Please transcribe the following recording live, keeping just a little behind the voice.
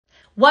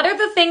What are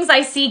the things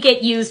I see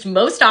get used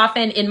most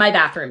often in my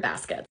bathroom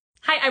baskets?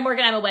 Hi, I'm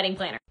Morgan. I'm a wedding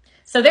planner.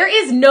 So there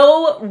is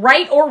no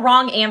right or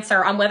wrong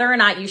answer on whether or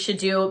not you should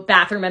do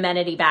bathroom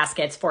amenity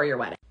baskets for your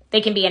wedding. They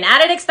can be an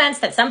added expense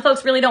that some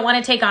folks really don't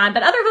want to take on,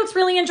 but other folks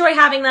really enjoy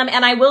having them.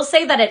 And I will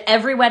say that at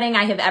every wedding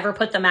I have ever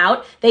put them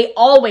out, they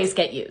always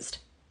get used.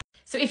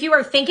 So if you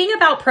are thinking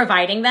about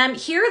providing them,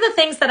 here are the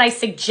things that I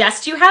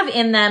suggest you have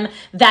in them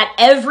that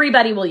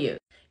everybody will use.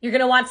 You're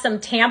going to want some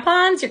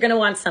tampons. You're going to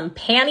want some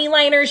panty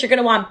liners. You're going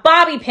to want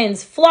bobby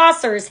pins,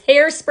 flossers,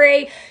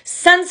 hairspray,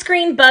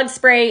 sunscreen, bug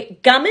spray,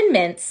 gum and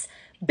mints,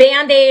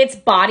 Band-Aids,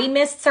 body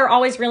mists are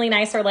always really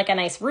nice, or like a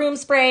nice room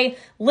spray,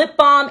 lip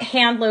balm,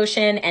 hand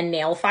lotion, and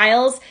nail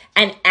files,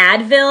 and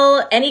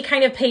Advil, any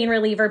kind of pain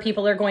reliever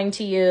people are going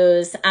to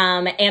use,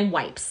 and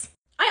wipes.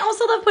 I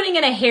also love putting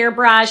in a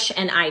hairbrush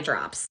and eye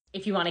drops.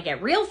 If you want to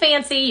get real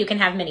fancy, you can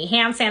have mini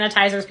hand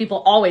sanitizers.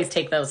 People always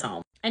take those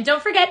home. And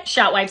don't forget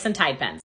shot wipes and Tide pens.